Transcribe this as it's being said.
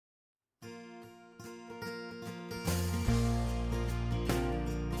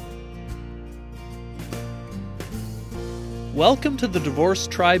Welcome to the Divorce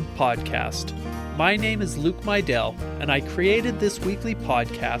Tribe podcast. My name is Luke Mydell, and I created this weekly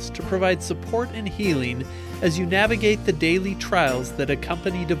podcast to provide support and healing as you navigate the daily trials that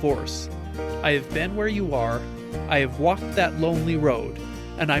accompany divorce. I have been where you are, I have walked that lonely road,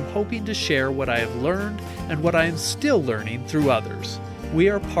 and I'm hoping to share what I have learned and what I am still learning through others. We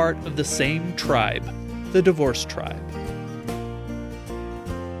are part of the same tribe, the Divorce Tribe.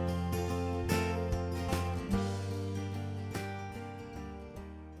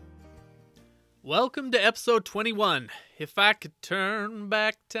 Welcome to episode 21. If I could turn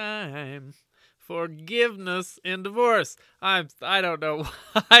back time, forgiveness and divorce. I don't know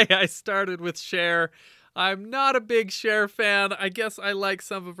why I started with Cher. I'm not a big Cher fan. I guess I like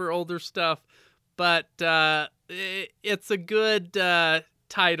some of her older stuff, but it's a good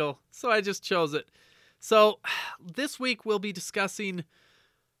title, so I just chose it. So this week we'll be discussing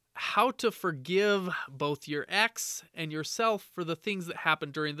how to forgive both your ex and yourself for the things that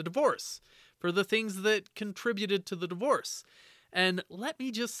happened during the divorce, for the things that contributed to the divorce. And let me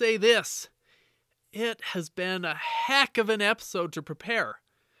just say this, it has been a heck of an episode to prepare.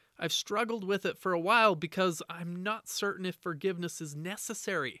 I've struggled with it for a while because I'm not certain if forgiveness is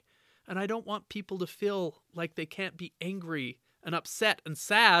necessary. And I don't want people to feel like they can't be angry and upset and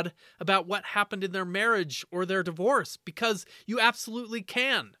sad about what happened in their marriage or their divorce, because you absolutely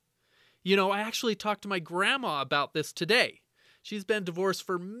can. You know, I actually talked to my grandma about this today. She's been divorced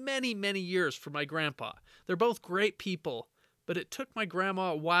for many, many years from my grandpa. They're both great people, but it took my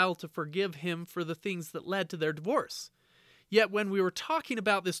grandma a while to forgive him for the things that led to their divorce. Yet when we were talking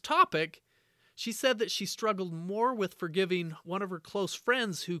about this topic, she said that she struggled more with forgiving one of her close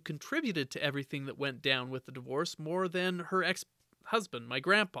friends who contributed to everything that went down with the divorce more than her ex-husband, my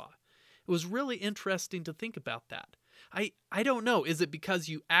grandpa. It was really interesting to think about that. I don't know. Is it because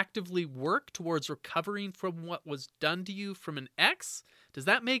you actively work towards recovering from what was done to you from an ex? Does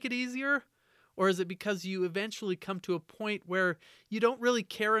that make it easier? Or is it because you eventually come to a point where you don't really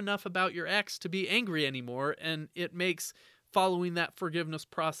care enough about your ex to be angry anymore, and it makes following that forgiveness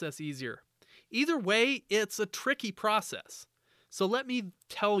process easier? Either way, it's a tricky process. So let me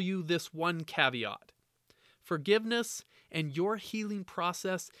tell you this one caveat. Forgiveness and your healing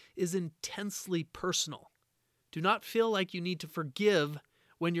process is intensely personal. Do not feel like you need to forgive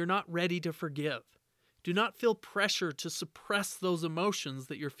when you're not ready to forgive. Do not feel pressure to suppress those emotions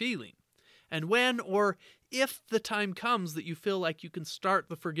that you're feeling. And when or if the time comes that you feel like you can start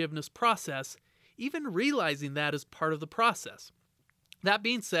the forgiveness process, even realizing that is part of the process. That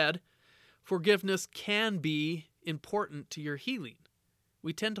being said, forgiveness can be important to your healing.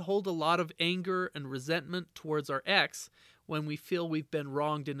 We tend to hold a lot of anger and resentment towards our ex when we feel we've been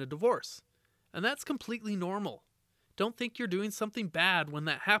wronged in a divorce. And that's completely normal. Don't think you're doing something bad when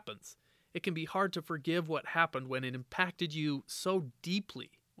that happens. It can be hard to forgive what happened when it impacted you so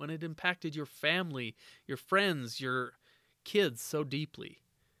deeply, when it impacted your family, your friends, your kids so deeply.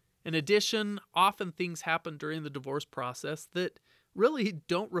 In addition, often things happen during the divorce process that really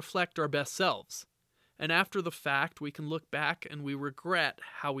don't reflect our best selves. And after the fact, we can look back and we regret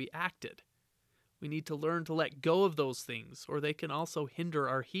how we acted. We need to learn to let go of those things, or they can also hinder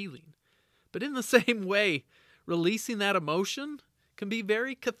our healing. But in the same way, releasing that emotion can be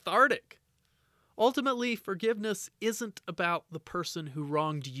very cathartic. Ultimately, forgiveness isn't about the person who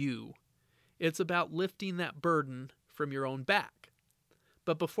wronged you. It's about lifting that burden from your own back.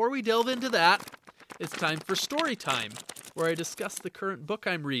 But before we delve into that, it's time for story time, where I discuss the current book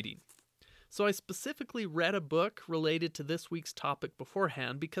I'm reading. So I specifically read a book related to this week's topic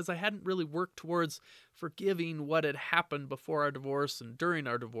beforehand because I hadn't really worked towards forgiving what had happened before our divorce and during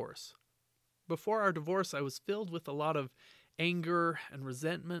our divorce. Before our divorce, I was filled with a lot of anger and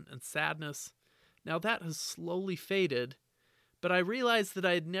resentment and sadness. Now that has slowly faded, but I realized that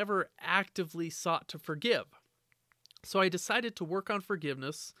I had never actively sought to forgive. So I decided to work on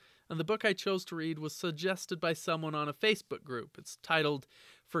forgiveness, and the book I chose to read was suggested by someone on a Facebook group. It's titled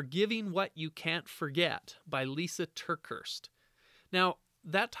Forgiving What You Can't Forget by Lisa TerKeurst. Now,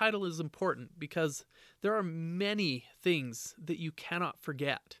 that title is important because there are many things that you cannot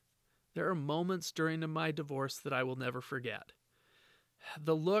forget. There are moments during my divorce that I will never forget.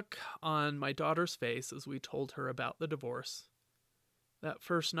 The look on my daughter's face as we told her about the divorce, that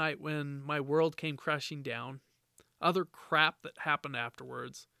first night when my world came crashing down, other crap that happened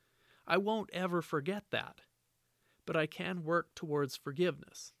afterwards, I won't ever forget that. But I can work towards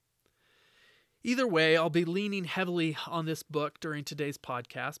forgiveness. Either way, I'll be leaning heavily on this book during today's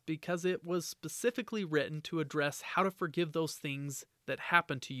podcast because it was specifically written to address how to forgive those things that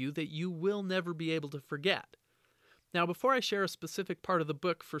happened to you that you will never be able to forget. Now, before I share a specific part of the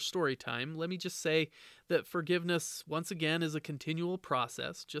book for story time, let me just say that forgiveness, once again, is a continual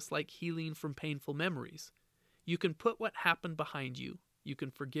process, just like healing from painful memories. You can put what happened behind you. You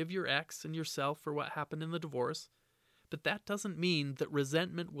can forgive your ex and yourself for what happened in the divorce, but that doesn't mean that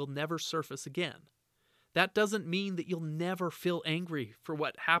resentment will never surface again. That doesn't mean that you'll never feel angry for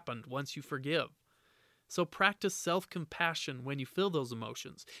what happened once you forgive. So practice self-compassion when you feel those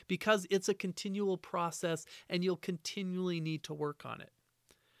emotions, because it's a continual process and you'll continually need to work on it.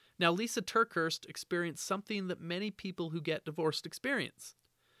 Now, Lisa TerKeurst experienced something that many people who get divorced experience: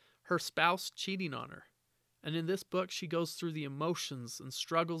 her spouse cheating on her. And in this book, she goes through the emotions and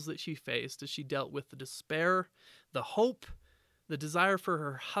struggles that she faced as she dealt with the despair, the hope, the desire for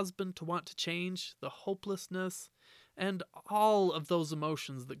her husband to want to change, the hopelessness, and all of those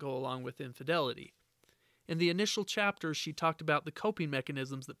emotions that go along with infidelity. In the initial chapters, she talked about the coping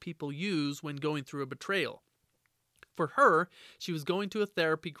mechanisms that people use when going through a betrayal. For her, she was going to a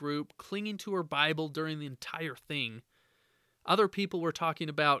therapy group, clinging to her Bible during the entire thing. Other people were talking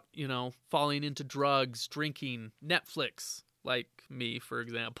about, falling into drugs, drinking, Netflix, like me, for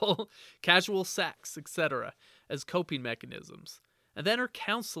example, casual sex, etc., as coping mechanisms. And then her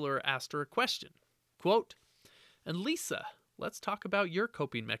counselor asked her a question. Quote, "And Lisa, let's talk about your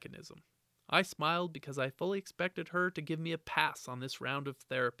coping mechanism." I smiled because I fully expected her to give me a pass on this round of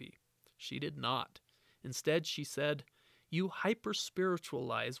therapy. She did not. Instead, she said, "You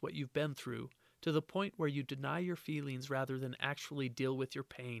hyper-spiritualize what you've been through to the point where you deny your feelings rather than actually deal with your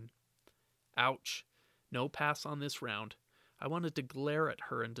pain." Ouch. No pass on this round. I wanted to glare at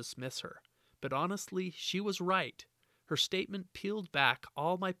her and dismiss her. But honestly, she was right. Her statement peeled back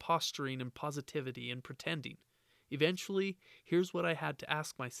all my posturing and positivity and pretending. Eventually, here's what I had to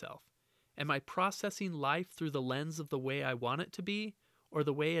ask myself. Am I processing life through the lens of the way I want it to be, or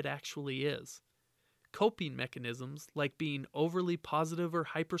the way it actually is? Coping mechanisms, like being overly positive or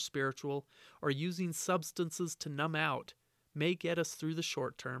hyper-spiritual, or using substances to numb out, may get us through the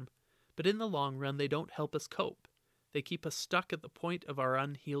short term, but in the long run they don't help us cope. They keep us stuck at the point of our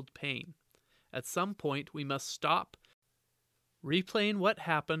unhealed pain. At some point we must stop replaying what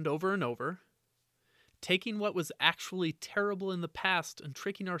happened over and over, taking what was actually terrible in the past and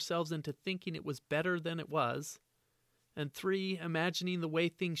tricking ourselves into thinking it was better than it was, and 3, imagining the way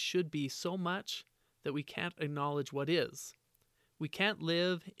things should be so much that we can't acknowledge what is. We can't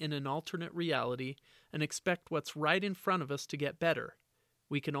live in an alternate reality and expect what's right in front of us to get better.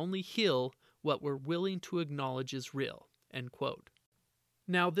 We can only heal what we're willing to acknowledge is real." End quote.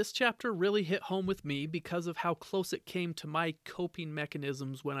 Now, this chapter really hit home with me because of how close it came to my coping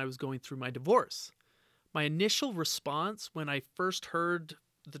mechanisms when I was going through my divorce. My initial response when I first heard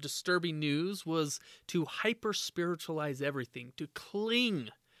the disturbing news was to hyper-spiritualize everything, to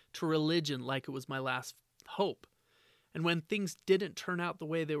cling to religion like it was my last hope. And when things didn't turn out the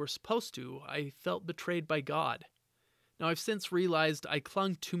way they were supposed to, I felt betrayed by God. Now, I've since realized I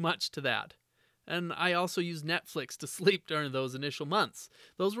clung too much to that. And I also used Netflix to sleep during those initial months.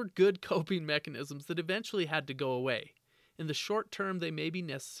 Those were good coping mechanisms that eventually had to go away. In the short term, they may be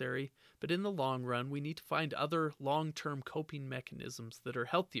necessary, but in the long run, we need to find other long-term coping mechanisms that are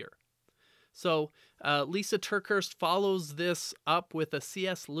healthier. So, Lisa TerKeurst follows this up with a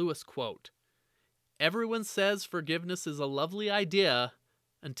C.S. Lewis quote. "Everyone says forgiveness is a lovely idea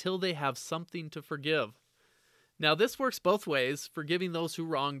until they have something to forgive." Now, this works both ways, forgiving those who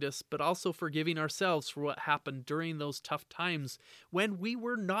wronged us, but also forgiving ourselves for what happened during those tough times when we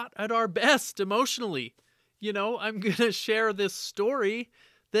were not at our best emotionally. I'm going to share this story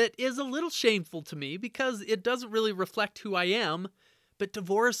that is a little shameful to me because it doesn't really reflect who I am, but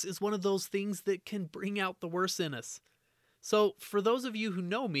divorce is one of those things that can bring out the worst in us. So, for those of you who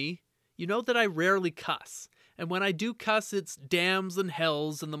know me, you know that I rarely cuss. And when I do cuss, it's damns and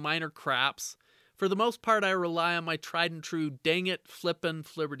hells and the minor craps. For the most part, I rely on my tried and true dang it, flippin',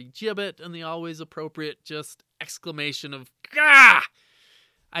 flibberty gibbet, and the always appropriate just exclamation of gah!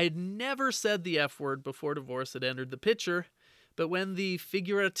 I had never said the F word before divorce had entered the picture, but when the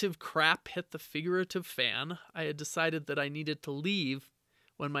figurative crap hit the figurative fan, I had decided that I needed to leave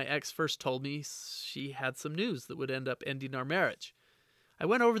when my ex first told me she had some news that would end up ending our marriage. I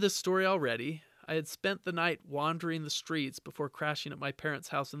went over this story already. I had spent the night wandering the streets before crashing at my parents'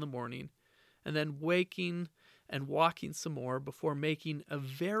 house in the morning, and then waking and walking some more before making a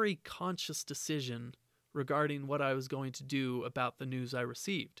very conscious decision regarding what I was going to do about the news I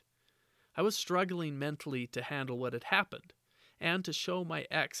received. I was struggling mentally to handle what had happened, and to show my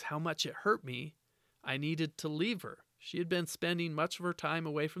ex how much it hurt me, I needed to leave her. She had been spending much of her time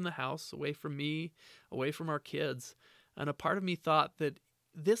away from the house, away from me, away from our kids, and a part of me thought that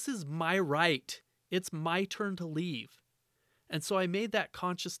this is my right. It's my turn to leave. And so I made that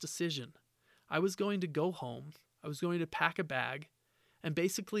conscious decision. I was going to go home. I was going to pack a bag and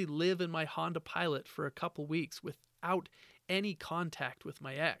basically live in my Honda Pilot for a couple weeks without any contact with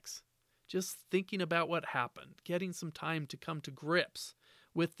my ex. Just thinking about what happened, getting some time to come to grips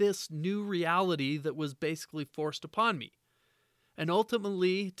with this new reality that was basically forced upon me, and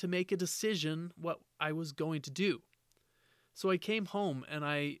ultimately to make a decision what I was going to do. So I came home and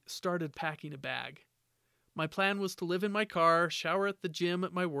I started packing a bag. My plan was to live in my car, shower at the gym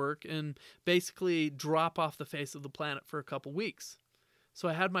at my work, and basically drop off the face of the planet for a couple weeks. So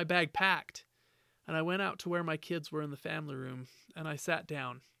I had my bag packed, and I went out to where my kids were in the family room, and I sat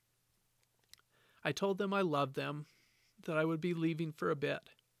down. I told them I loved them, that I would be leaving for a bit.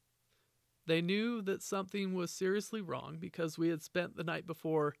 They knew that something was seriously wrong because we had spent the night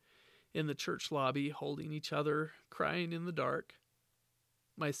before in the church lobby holding each other, crying in the dark.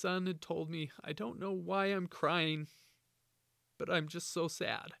 My son had told me, I don't know why I'm crying, but I'm just so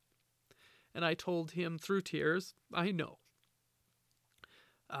sad. And I told him through tears, I know.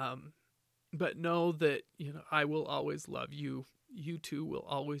 But know that, I will always love you. You two will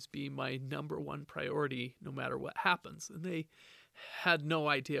always be my number one priority no matter what happens. And they had no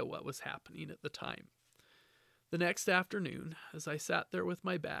idea what was happening at the time. The next afternoon, as I sat there with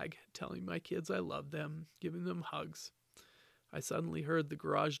my bag, telling my kids I loved them, giving them hugs, I suddenly heard the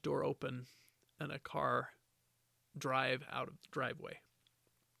garage door open and a car drive out of the driveway.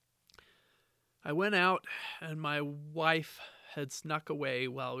 I went out and my wife had snuck away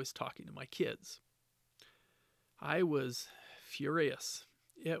while I was talking to my kids. I was furious.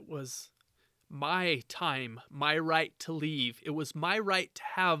 It was my time, my right to leave. It was my right to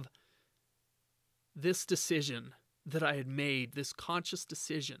have this decision that I had made, this conscious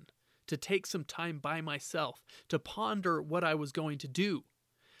decision, to take some time by myself, to ponder what I was going to do.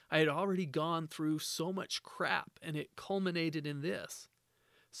 I had already gone through so much crap, and it culminated in this.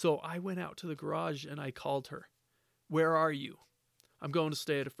 So I went out to the garage and I called her. Where are you? I'm going to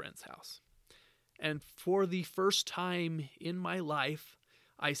stay at a friend's house. And for the first time in my life,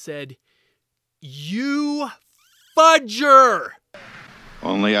 I said, you fudger!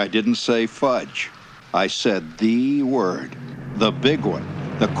 Only I didn't say fudge. I said the word, the big one,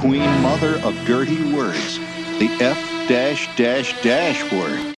 the queen mother of dirty words, the F-dash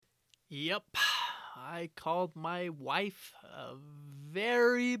word. Yep, I called my wife a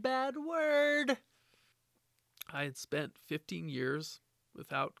very bad word. I had spent 15 years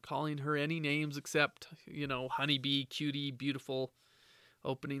without calling her any names except, honeybee, cutie, beautiful,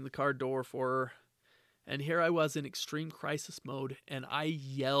 opening the car door for her. And here I was in extreme crisis mode, and I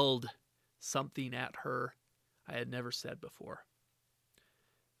yelled something at her I had never said before.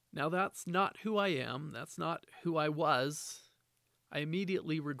 Now, that's not who I am. That's not who I was. I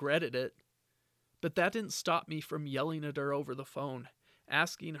immediately regretted it. But that didn't stop me from yelling at her over the phone,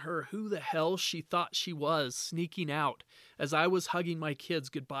 asking her who the hell she thought she was, sneaking out as I was hugging my kids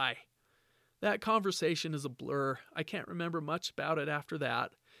goodbye. That conversation is a blur. I can't remember much about it after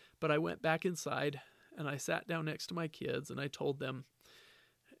that, but I went back inside and I sat down next to my kids and I told them,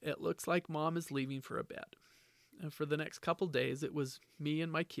 it looks like Mom is leaving for a bit. And for the next couple days, it was me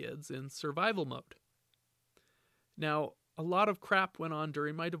and my kids in survival mode. Now, a lot of crap went on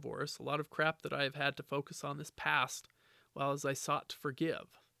during my divorce, a lot of crap that I have had to focus on this past while as I sought to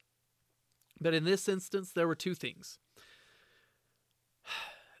forgive. But in this instance, there were two things.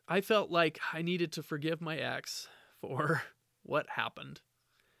 I felt like I needed to forgive my ex for what happened.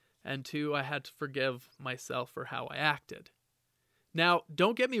 And two, I had to forgive myself for how I acted. Now,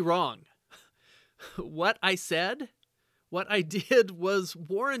 don't get me wrong. What I said, what I did was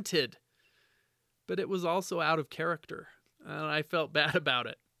warranted. But it was also out of character. And I felt bad about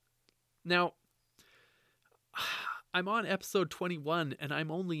it. Now, I'm on episode 21 and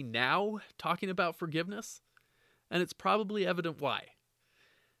I'm only now talking about forgiveness. And it's probably evident why.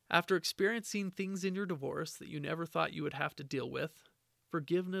 After experiencing things in your divorce that you never thought you would have to deal with,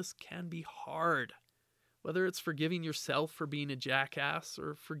 forgiveness can be hard. Whether it's forgiving yourself for being a jackass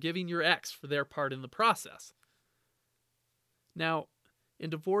or forgiving your ex for their part in the process. Now, in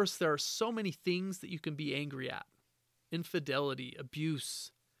divorce, there are so many things that you can be angry at. Infidelity,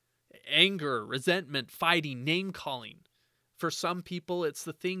 abuse, anger, resentment, fighting, name-calling. For some people, it's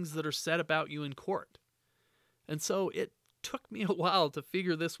the things that are said about you in court. And so it took me a while to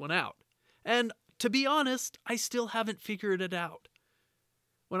figure this one out. And to be honest, I still haven't figured it out.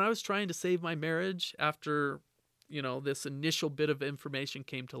 When I was trying to save my marriage after, this initial bit of information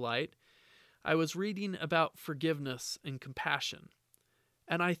came to light, I was reading about forgiveness and compassion.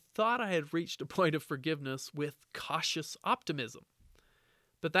 And I thought I had reached a point of forgiveness with cautious optimism.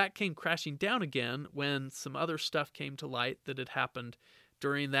 But that came crashing down again when some other stuff came to light that had happened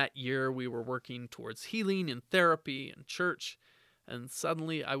during that year. We were working towards healing in therapy and church, and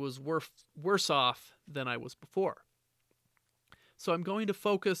suddenly I was worse off than I was before. So I'm going to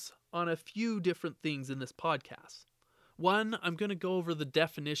focus on a few different things in this podcast. 1, I'm going to go over the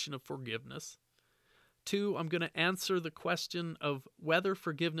definition of forgiveness. 2, I'm going to answer the question of whether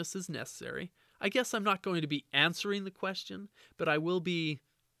forgiveness is necessary. I guess I'm not going to be answering the question, but I will be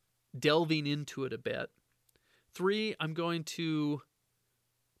delving into it a bit. 3, I'm going to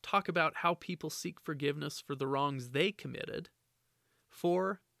talk about how people seek forgiveness for the wrongs they committed.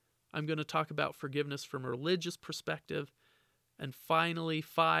 4, I'm going to talk about forgiveness from a religious perspective. And finally,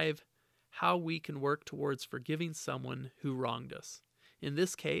 5, how we can work towards forgiving someone who wronged us. In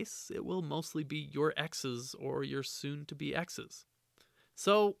this case, it will mostly be your exes or your soon-to-be exes.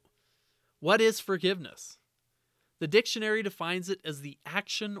 So, what is forgiveness? The dictionary defines it as the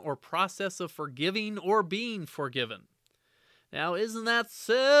action or process of forgiving or being forgiven. Now, isn't that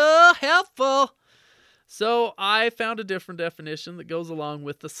so helpful? So, I found a different definition that goes along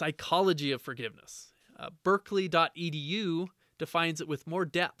with the psychology of forgiveness. Berkeley.edu defines it with more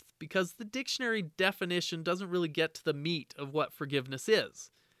depth because the dictionary definition doesn't really get to the meat of what forgiveness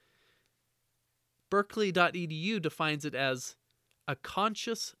is. Berkeley.edu defines it as a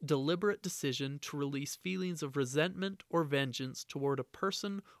conscious, deliberate decision to release feelings of resentment or vengeance toward a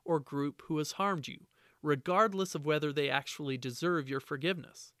person or group who has harmed you, regardless of whether they actually deserve your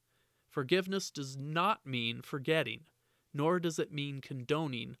forgiveness. Forgiveness does not mean forgetting, nor does it mean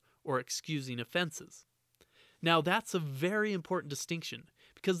condoning or excusing offenses. Now, that's a very important distinction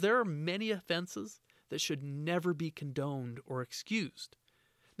because there are many offenses that should never be condoned or excused.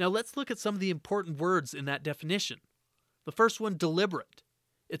 Now, let's look at some of the important words in that definition. The first one, deliberate.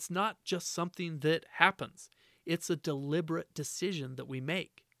 It's not just something that happens. It's a deliberate decision that we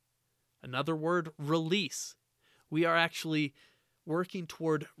make. Another word, release. We are actually working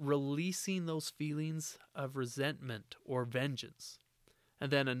toward releasing those feelings of resentment or vengeance.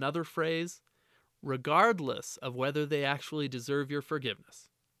 And then another phrase, regardless of whether they actually deserve your forgiveness.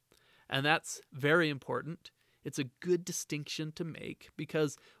 And that's very important. It's a good distinction to make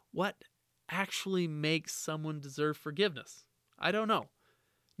because what actually makes someone deserve forgiveness? I don't know.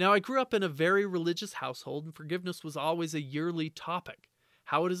 Now, I grew up in a very religious household, and forgiveness was always a yearly topic.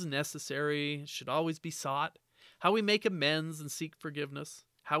 How it is necessary, should always be sought, how we make amends and seek forgiveness,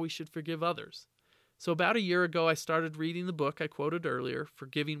 how we should forgive others. So about a year ago, I started reading the book I quoted earlier,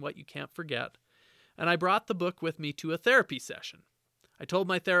 Forgiving What You Can't Forget, and I brought the book with me to a therapy session. I told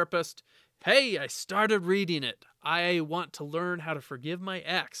my therapist, hey, I started reading it. I want to learn how to forgive my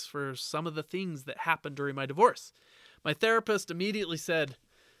ex for some of the things that happened during my divorce. My therapist immediately said,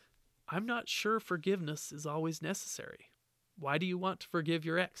 I'm not sure forgiveness is always necessary. Why do you want to forgive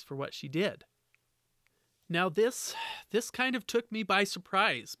your ex for what she did? Now this kind of took me by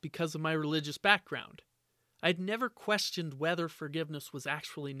surprise because of my religious background. I'd never questioned whether forgiveness was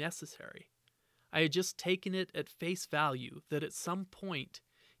actually necessary. I had just taken it at face value that at some point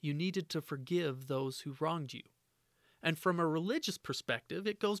you needed to forgive those who wronged you. And from a religious perspective,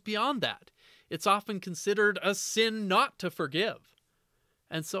 it goes beyond that. It's often considered a sin not to forgive.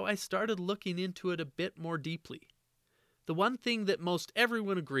 And so I started looking into it a bit more deeply. The one thing that most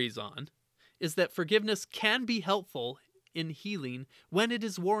everyone agrees on is that forgiveness can be helpful in healing when it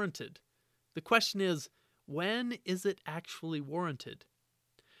is warranted. The question is, when is it actually warranted?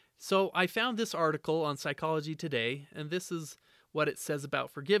 So I found this article on Psychology Today, and this is what it says about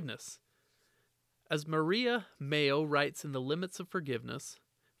forgiveness. As Maria Mayo writes in The Limits of Forgiveness,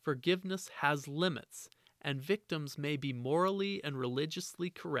 forgiveness has limits, and victims may be morally and religiously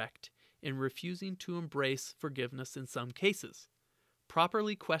correct in refusing to embrace forgiveness in some cases.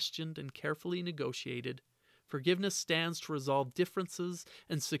 Properly questioned and carefully negotiated, forgiveness stands to resolve differences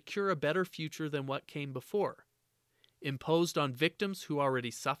and secure a better future than what came before. Imposed on victims who already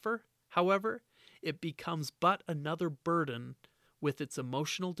suffer, however, it becomes but another burden with its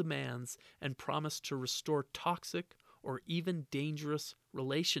emotional demands and promise to restore toxic or even dangerous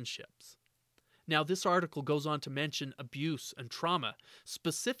relationships. Now, this article goes on to mention abuse and trauma,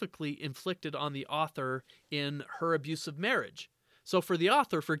 specifically inflicted on the author in her abusive marriage. So for the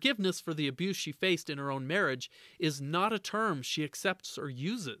author, forgiveness for the abuse she faced in her own marriage is not a term she accepts or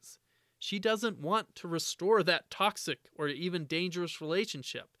uses. She doesn't want to restore that toxic or even dangerous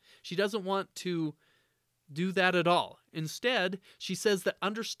relationship. She doesn't want to do that at all. Instead, she says that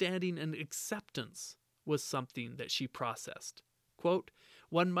understanding and acceptance was something that she processed. Quote,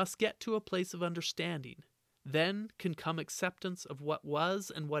 one must get to a place of understanding. Then can come acceptance of what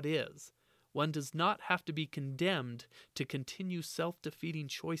was and what is. One does not have to be condemned to continue self-defeating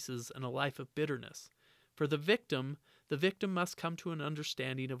choices and a life of bitterness. For the victim must come to an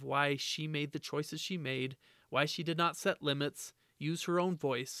understanding of why she made the choices she made, why she did not set limits, use her own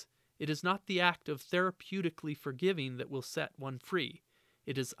voice. It is not the act of therapeutically forgiving that will set one free.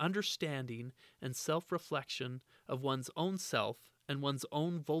 It is understanding and self-reflection of one's own self and one's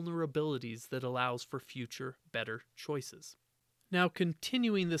own vulnerabilities that allows for future, better choices. Now,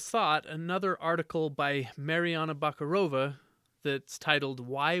 continuing this thought, another article by Mariana Bakarova that's titled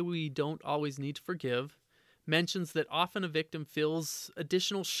Why We Don't Always Need to Forgive mentions that often a victim feels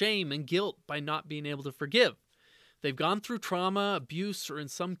additional shame and guilt by not being able to forgive. They've gone through trauma, abuse, or in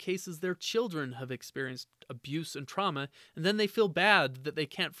some cases their children have experienced abuse and trauma, and then they feel bad that they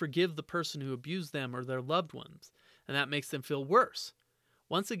can't forgive the person who abused them or their loved ones, and that makes them feel worse.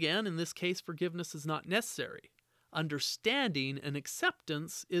 Once again, in this case, forgiveness is not necessary. Understanding and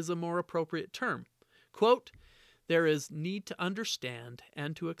acceptance is a more appropriate term. Quote, there is need to understand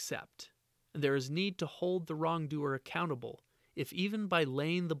and to accept, and there is need to hold the wrongdoer accountable, if even by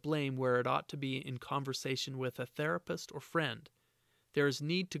laying the blame where it ought to be in conversation with a therapist or friend. There is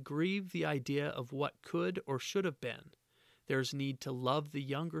need to grieve the idea of what could or should have been. There is need to love the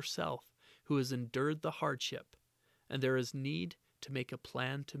younger self who has endured the hardship, and there is need to make a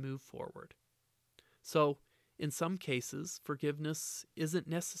plan to move forward. So, in some cases, forgiveness isn't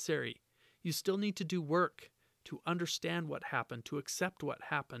necessary. You still need to do work to understand what happened, to accept what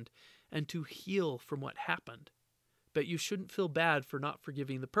happened, and to heal from what happened. But you shouldn't feel bad for not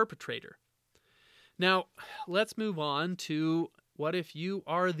forgiving the perpetrator. Now, let's move on to what if you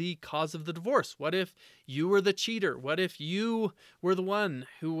are the cause of the divorce? What if you were the cheater? What if you were the one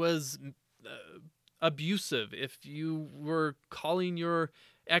who was abusive? If you were calling your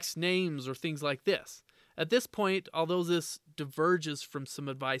ex names or things like this? At this point, although this diverges from some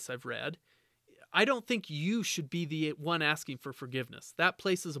advice I've read, I don't think you should be the one asking for forgiveness. That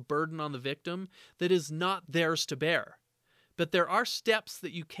places a burden on the victim that is not theirs to bear. But there are steps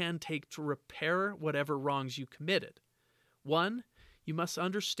that you can take to repair whatever wrongs you committed. One, you must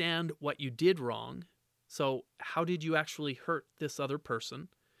understand what you did wrong. So, how did you actually hurt this other person?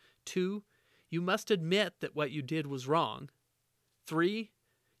 Two, you must admit that what you did was wrong. Three,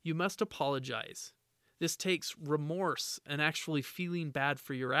 you must apologize. This takes remorse and actually feeling bad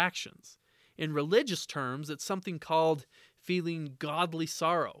for your actions. In religious terms, it's something called feeling godly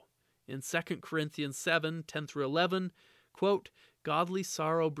sorrow. In 2 Corinthians 7, 10 through 11, quote, godly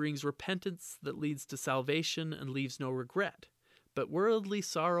sorrow brings repentance that leads to salvation and leaves no regret. But worldly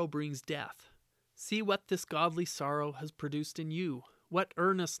sorrow brings death. See what this godly sorrow has produced in you. What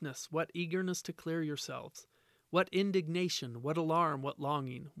earnestness, what eagerness to clear yourselves. What indignation, what alarm, what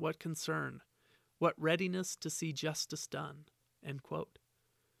longing, what concern. What readiness to see justice done. End quote.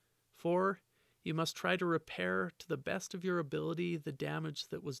 4, you must try to repair to the best of your ability the damage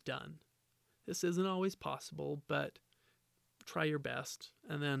that was done. This isn't always possible, but try your best.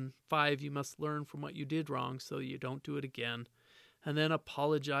 And then 5, you must learn from what you did wrong so you don't do it again. And then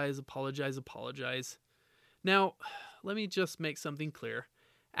apologize. Now, let me just make something clear.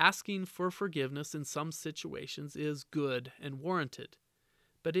 Asking for forgiveness in some situations is good and warranted.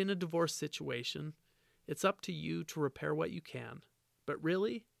 But in a divorce situation, it's up to you to repair what you can. But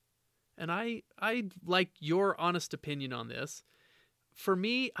really, and I'd like your honest opinion on this. For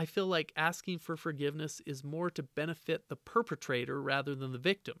me, I feel like asking for forgiveness is more to benefit the perpetrator rather than the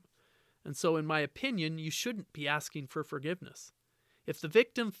victim. And so, in my opinion, you shouldn't be asking for forgiveness. If the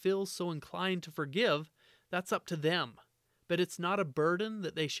victim feels so inclined to forgive, that's up to them. But it's not a burden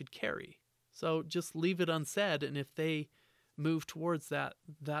that they should carry. So just leave it unsaid, and if they move towards that,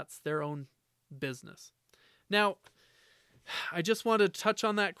 that's their own business. Now, I just want to touch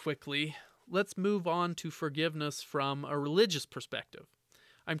on that quickly. Let's move on to forgiveness from a religious perspective.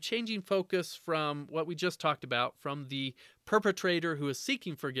 I'm changing focus from what we just talked about, from the perpetrator who is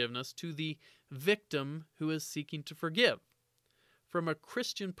seeking forgiveness to the victim who is seeking to forgive. From a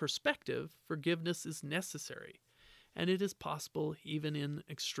Christian perspective, forgiveness is necessary, and it is possible even in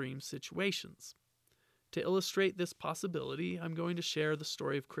extreme situations. To illustrate this possibility, I'm going to share the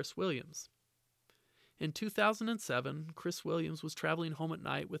story of Chris Williams. In 2007, Chris Williams was traveling home at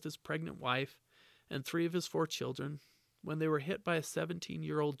night with his pregnant wife and 3 of his 4 children when they were hit by a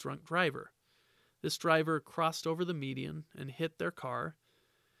 17-year-old drunk driver. This driver crossed over the median and hit their car.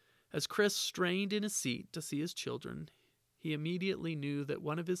 As Chris strained in his seat to see his children, he immediately knew that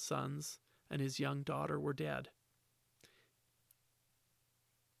one of his sons and his young daughter were dead.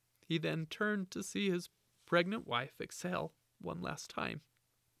 He then turned to see his pregnant wife exhale one last time.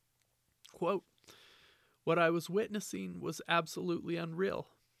 Quote, what I was witnessing was absolutely unreal.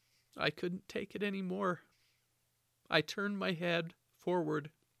 I couldn't take it any more. I turned my head forward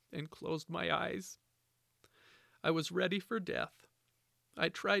and closed my eyes. I was ready for death. I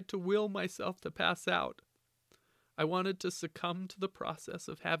tried to will myself to pass out. I wanted to succumb to the process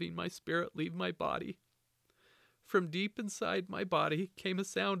of having my spirit leave my body. From deep inside my body came a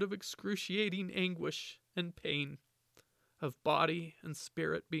sound of excruciating anguish and pain, of body and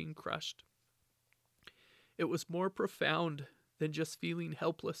spirit being crushed. It was more profound than just feeling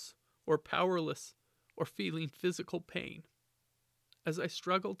helpless or powerless or feeling physical pain. As I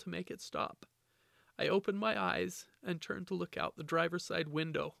struggled to make it stop, I opened my eyes and turned to look out the driver's side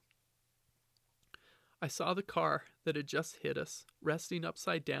window. I saw the car that had just hit us resting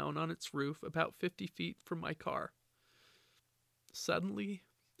upside down on its roof about 50 feet from my car. Suddenly,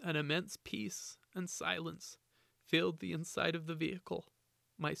 an immense peace and silence filled the inside of the vehicle,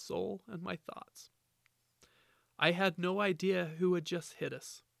 my soul and my thoughts. I had no idea who had just hit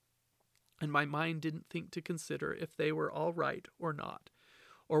us, and my mind didn't think to consider if they were all right or not,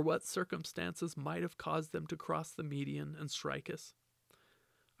 or what circumstances might have caused them to cross the median and strike us.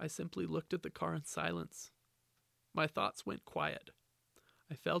 I simply looked at the car in silence. My thoughts went quiet.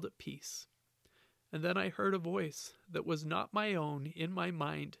 I felt at peace. And then I heard a voice that was not my own in my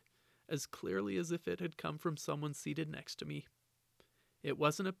mind, as clearly as if it had come from someone seated next to me. It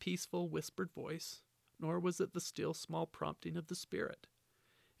wasn't a peaceful, whispered voice, nor was it the still, small prompting of the Spirit.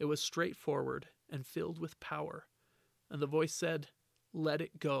 It was straightforward and filled with power, and the voice said, "Let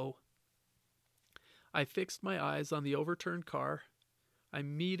it go." I fixed my eyes on the overturned car. I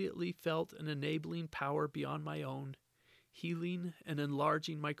immediately felt an enabling power beyond my own, healing and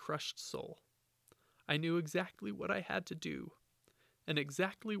enlarging my crushed soul. I knew exactly what I had to do, and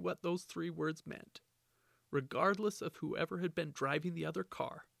exactly what those 3 words meant. Regardless of whoever had been driving the other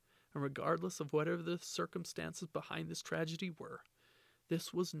car, and regardless of whatever the circumstances behind this tragedy were,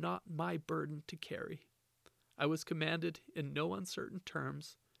 this was not my burden to carry. I was commanded in no uncertain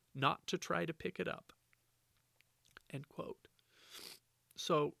terms not to try to pick it up. End quote.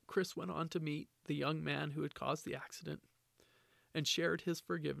 So Chris went on to meet the young man who had caused the accident and shared his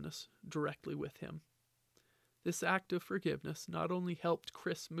forgiveness directly with him. This act of forgiveness not only helped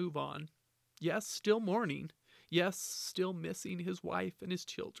Chris move on, yes, still mourning, yes, still missing his wife and his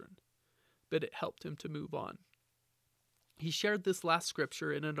children, but it helped him to move on. He shared this last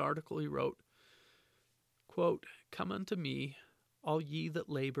scripture in an article he wrote, quote, "Come unto me, all ye that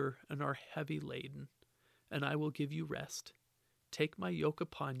labor and are heavy laden, and I will give you rest. Take my yoke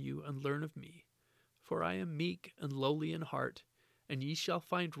upon you and learn of me, for I am meek and lowly in heart, and ye shall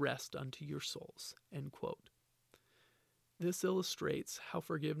find rest unto your souls." End quote. This illustrates how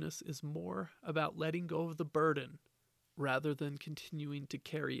forgiveness is more about letting go of the burden rather than continuing to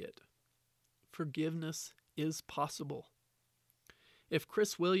carry it. Forgiveness is possible. If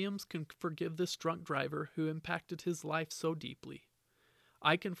Chris Williams can forgive this drunk driver who impacted his life so deeply,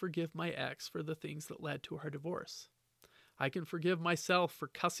 I can forgive my ex for the things that led to our divorce. I can forgive myself for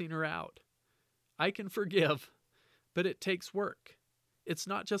cussing her out. I can forgive, but it takes work. It's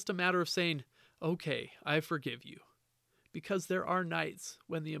not just a matter of saying, "Okay, I forgive you," because there are nights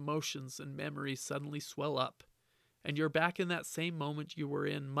when the emotions and memories suddenly swell up, and you're back in that same moment you were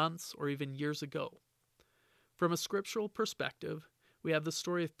in months or even years ago. From a scriptural perspective, we have the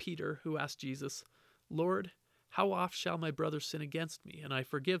story of Peter who asked Jesus, "Lord, how oft shall my brother sin against me, and I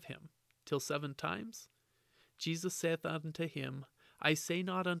forgive him? Till 7 times? Jesus saith unto him, I say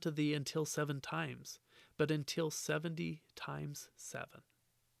not unto thee until 7 times, but until 70 times 7.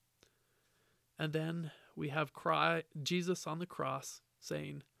 And then we have Jesus on the cross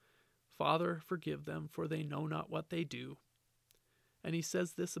saying, "Father, forgive them, for they know not what they do." And he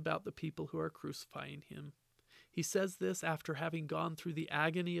says this about the people who are crucifying him. He says this after having gone through the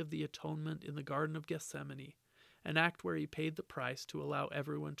agony of the atonement in the Garden of Gethsemane, an act where he paid the price to allow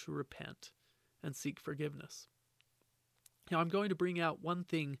everyone to repent and seek forgiveness. Now, I'm going to bring out one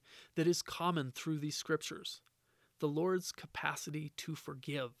thing that is common through these scriptures: the Lord's capacity to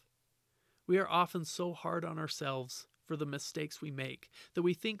forgive. We are often so hard on ourselves for the mistakes we make that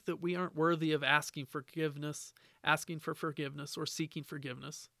we think that we aren't worthy of asking for forgiveness, or seeking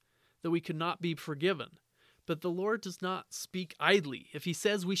forgiveness, that we cannot be forgiven. But the Lord does not speak idly. If he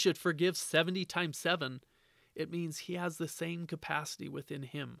says we should forgive 70 times 7, it means he has the same capacity within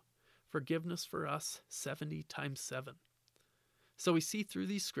him. Forgiveness for us 70 times 7. So we see through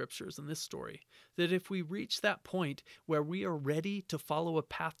these scriptures and this story that if we reach that point where we are ready to follow a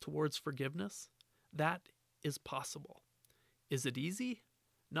path towards forgiveness, that is possible. Is it easy?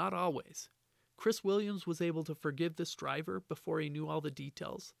 Not always. Chris Williams was able to forgive this driver before he knew all the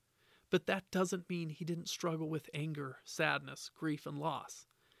details, but that doesn't mean he didn't struggle with anger, sadness, grief, and loss.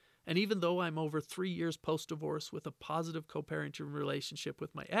 And even though I'm over 3 years post-divorce with a positive co-parenting relationship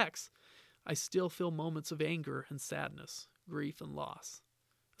with my ex, I still feel moments of anger and sadness, grief and loss,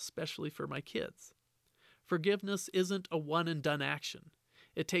 especially for my kids. Forgiveness isn't a one-and-done action.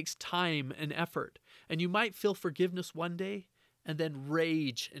 It takes time and effort, and you might feel forgiveness one day and then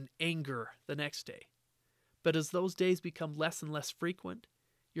rage and anger the next day. But as those days become less and less frequent,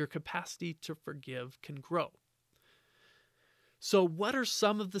 your capacity to forgive can grow. So what are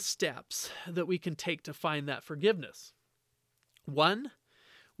some of the steps that we can take to find that forgiveness? 1,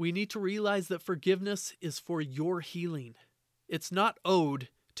 we need to realize that forgiveness is for your healing. It's not owed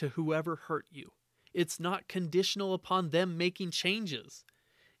to whoever hurt you. It's not conditional upon them making changes.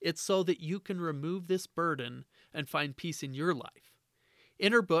 It's so that you can remove this burden and find peace in your life.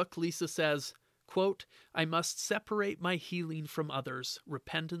 In her book, Lisa says, quote, "I must separate my healing from others,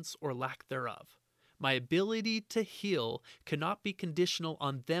 repentance or lack thereof. My ability to heal cannot be conditional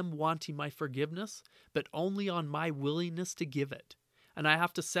on them wanting my forgiveness, but only on my willingness to give it. And I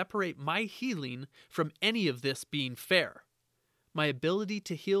have to separate my healing from any of this being fair. My ability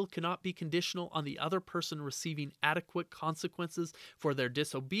to heal cannot be conditional on the other person receiving adequate consequences for their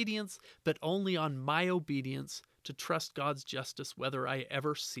disobedience, but only on my obedience to trust God's justice whether I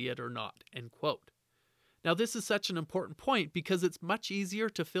ever see it or not." End quote. Now, this is such an important point because it's much easier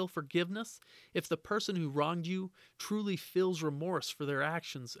to feel forgiveness if the person who wronged you truly feels remorse for their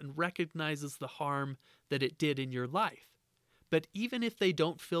actions and recognizes the harm that it did in your life. But even if they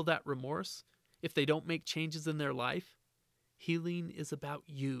don't feel that remorse, if they don't make changes in their life, healing is about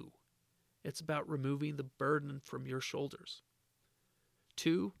you. It's about removing the burden from your shoulders.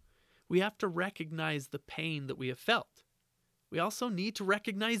 2, we have to recognize the pain that we have felt. We also need to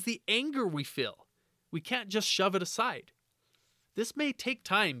recognize the anger we feel. We can't just shove it aside. This may take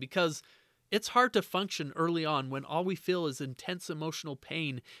time because it's hard to function early on when all we feel is intense emotional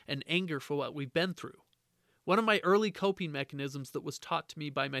pain and anger for what we've been through. One of my early coping mechanisms that was taught to me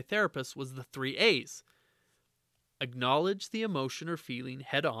by my therapist was the 3 A's. Acknowledge the emotion or feeling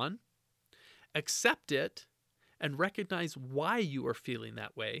head on, accept it, and recognize why you are feeling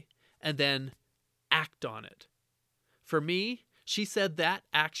that way, and then act on it. For me, she said that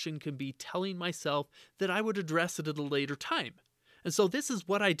action can be telling myself that I would address it at a later time. And so this is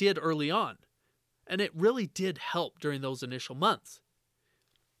what I did early on. And it really did help during those initial months.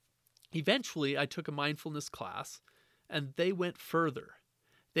 Eventually, I took a mindfulness class, and they went further.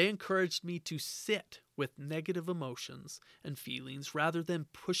 They encouraged me to sit with negative emotions and feelings rather than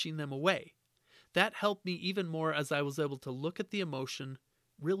pushing them away. That helped me even more as I was able to look at the emotion,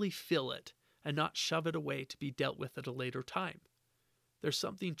 really feel it, and not shove it away to be dealt with at a later time. There's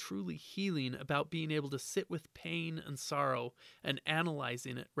something truly healing about being able to sit with pain and sorrow and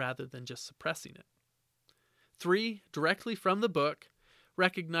analyzing it rather than just suppressing it. 3, directly from the book,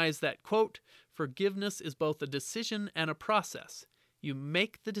 recognize that, quote, "Forgiveness is both a decision and a process. You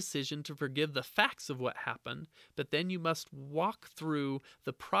make the decision to forgive the facts of what happened, but then you must walk through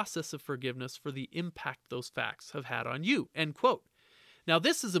the process of forgiveness for the impact those facts have had on you." End quote. Now,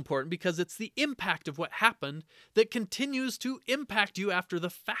 this is important because it's the impact of what happened that continues to impact you after the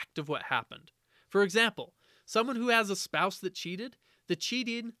fact of what happened. For example, someone who has a spouse that cheated, the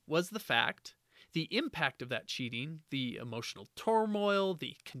cheating was the fact. The impact of that cheating, the emotional turmoil,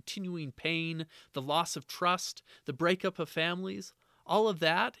 the continuing pain, the loss of trust, the breakup of families, all of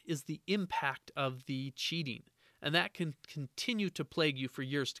that is the impact of the cheating. And that can continue to plague you for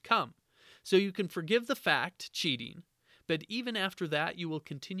years to come. So you can forgive the fact, cheating, but even after that, you will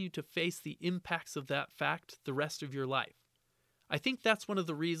continue to face the impacts of that fact the rest of your life. I think that's one of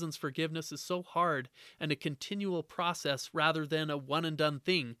the reasons forgiveness is so hard and a continual process rather than a one-and-done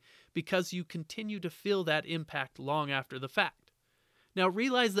thing, because you continue to feel that impact long after the fact. Now,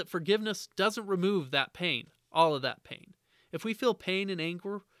 realize that forgiveness doesn't remove that pain, all of that pain. If we feel pain and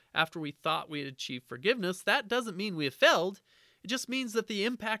anger after we thought we had achieved forgiveness, that doesn't mean we have failed. It just means that the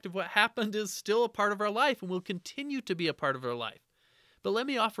impact of what happened is still a part of our life and will continue to be a part of our life. But let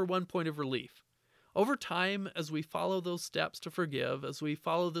me offer one point of relief. Over time, as we follow those steps to forgive, as we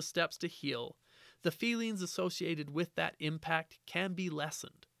follow the steps to heal, the feelings associated with that impact can be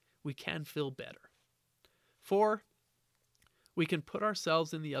lessened. We can feel better. 4, we can put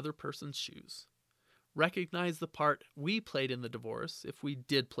ourselves in the other person's shoes. Recognize the part we played in the divorce, if we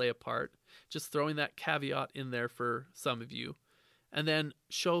did play a part, just throwing that caveat in there for some of you, and then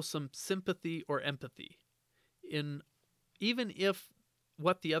show some sympathy or empathy. Even if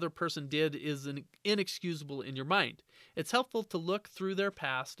what the other person did is inexcusable in your mind, it's helpful to look through their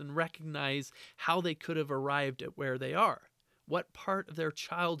past and recognize how they could have arrived at where they are. What part of their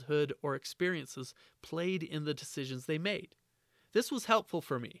childhood or experiences played in the decisions they made. This was helpful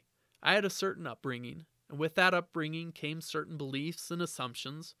for me. I had a certain upbringing, and with that upbringing came certain beliefs and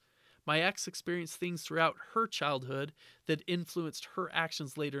assumptions. My ex experienced things throughout her childhood that influenced her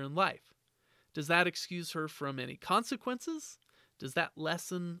actions later in life. Does that excuse her from any consequences? Does that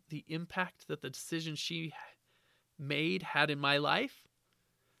lessen the impact that the decision she made had in my life?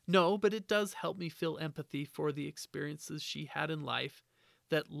 No, but it does help me feel empathy for the experiences she had in life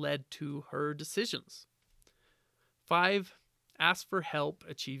that led to her decisions. 5, ask for help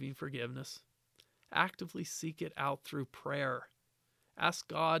achieving forgiveness. Actively seek it out through prayer. Ask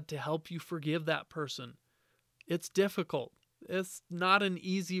God to help you forgive that person. It's difficult. It's not an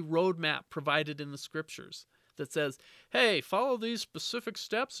easy roadmap provided in the scriptures that says, hey, follow these specific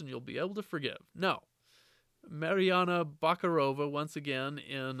steps and you'll be able to forgive. No. Mariana Bakarova, once again,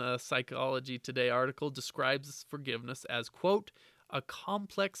 in a Psychology Today article, describes forgiveness as, quote, a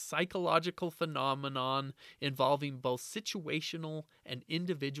complex psychological phenomenon involving both situational and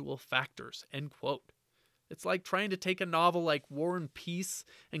individual factors, end quote. It's like trying to take a novel like War and Peace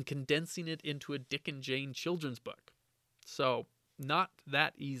and condensing it into a Dick and Jane children's book. So, not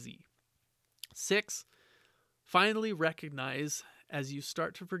that easy. 6, finally recognize as you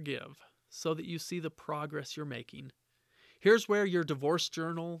start to forgive so that you see the progress you're making. Here's where your divorce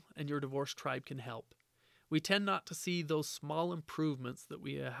journal and your divorce tribe can help. We tend not to see those small improvements that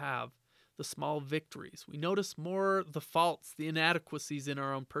we have, the small victories. We notice more the faults, the inadequacies in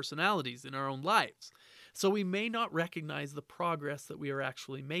our own personalities, in our own lives. So we may not recognize the progress that we are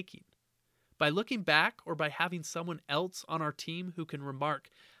actually making. By looking back or by having someone else on our team who can remark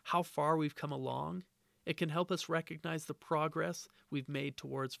how far we've come along, it can help us recognize the progress we've made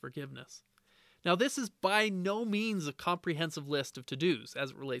towards forgiveness. Now, this is by no means a comprehensive list of to-dos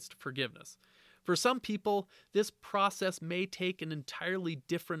as it relates to forgiveness. For some people, this process may take an entirely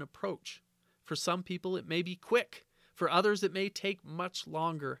different approach. For some people, it may be quick. For others, it may take much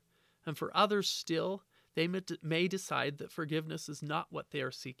longer. And for others still, they may decide that forgiveness is not what they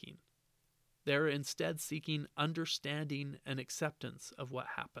are seeking. They're instead seeking understanding and acceptance of what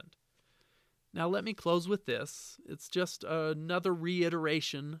happened. Now let me close with this. It's just another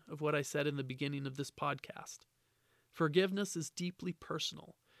reiteration of what I said in the beginning of this podcast. Forgiveness is deeply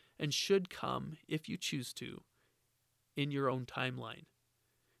personal and should come, if you choose to, in your own timeline.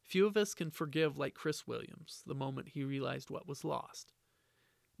 Few of us can forgive like Chris Williams the moment he realized what was lost.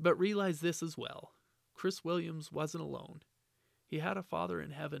 But realize this as well. Chris Williams wasn't alone. He had a Father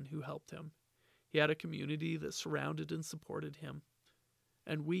in heaven who helped him. He had a community that surrounded and supported him.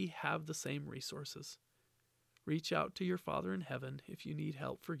 And we have the same resources. Reach out to your Father in heaven if you need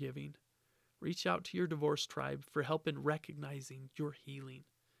help forgiving. Reach out to your divorce tribe for help in recognizing your healing.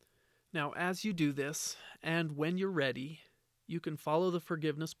 Now, as you do this, and when you're ready, you can follow the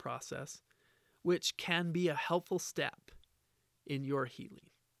forgiveness process, which can be a helpful step in your healing.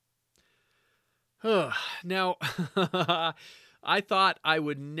 Now, I thought I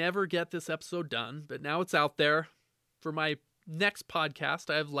would never get this episode done, but now it's out there. For my next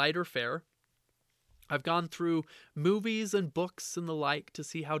podcast, I have lighter fare. I've gone through movies and books and the like to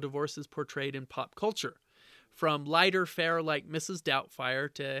see how divorce is portrayed in pop culture. From lighter fare like Mrs.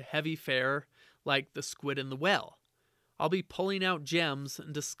 Doubtfire to heavy fare like The Squid and the Whale. I'll be pulling out gems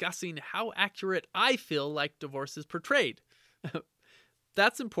and discussing how accurate I feel like divorce is portrayed.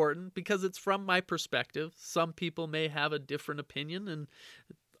 That's important because it's from my perspective. Some people may have a different opinion, and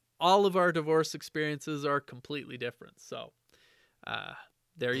all of our divorce experiences are completely different. So,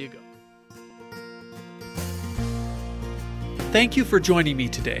 there you go. Thank you for joining me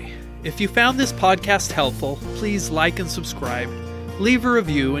today. If you found this podcast helpful, please like and subscribe, leave a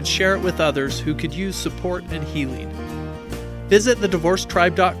review, and share it with others who could use support and healing. Visit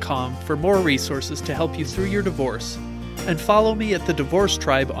thedivorcetribe.com for more resources to help you through your divorce, and follow me at The Divorce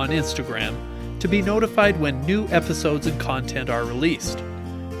Tribe on Instagram to be notified when new episodes and content are released.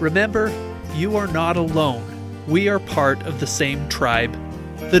 Remember, you are not alone. We are part of the same tribe,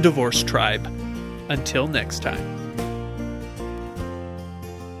 the Divorce Tribe. Until next time.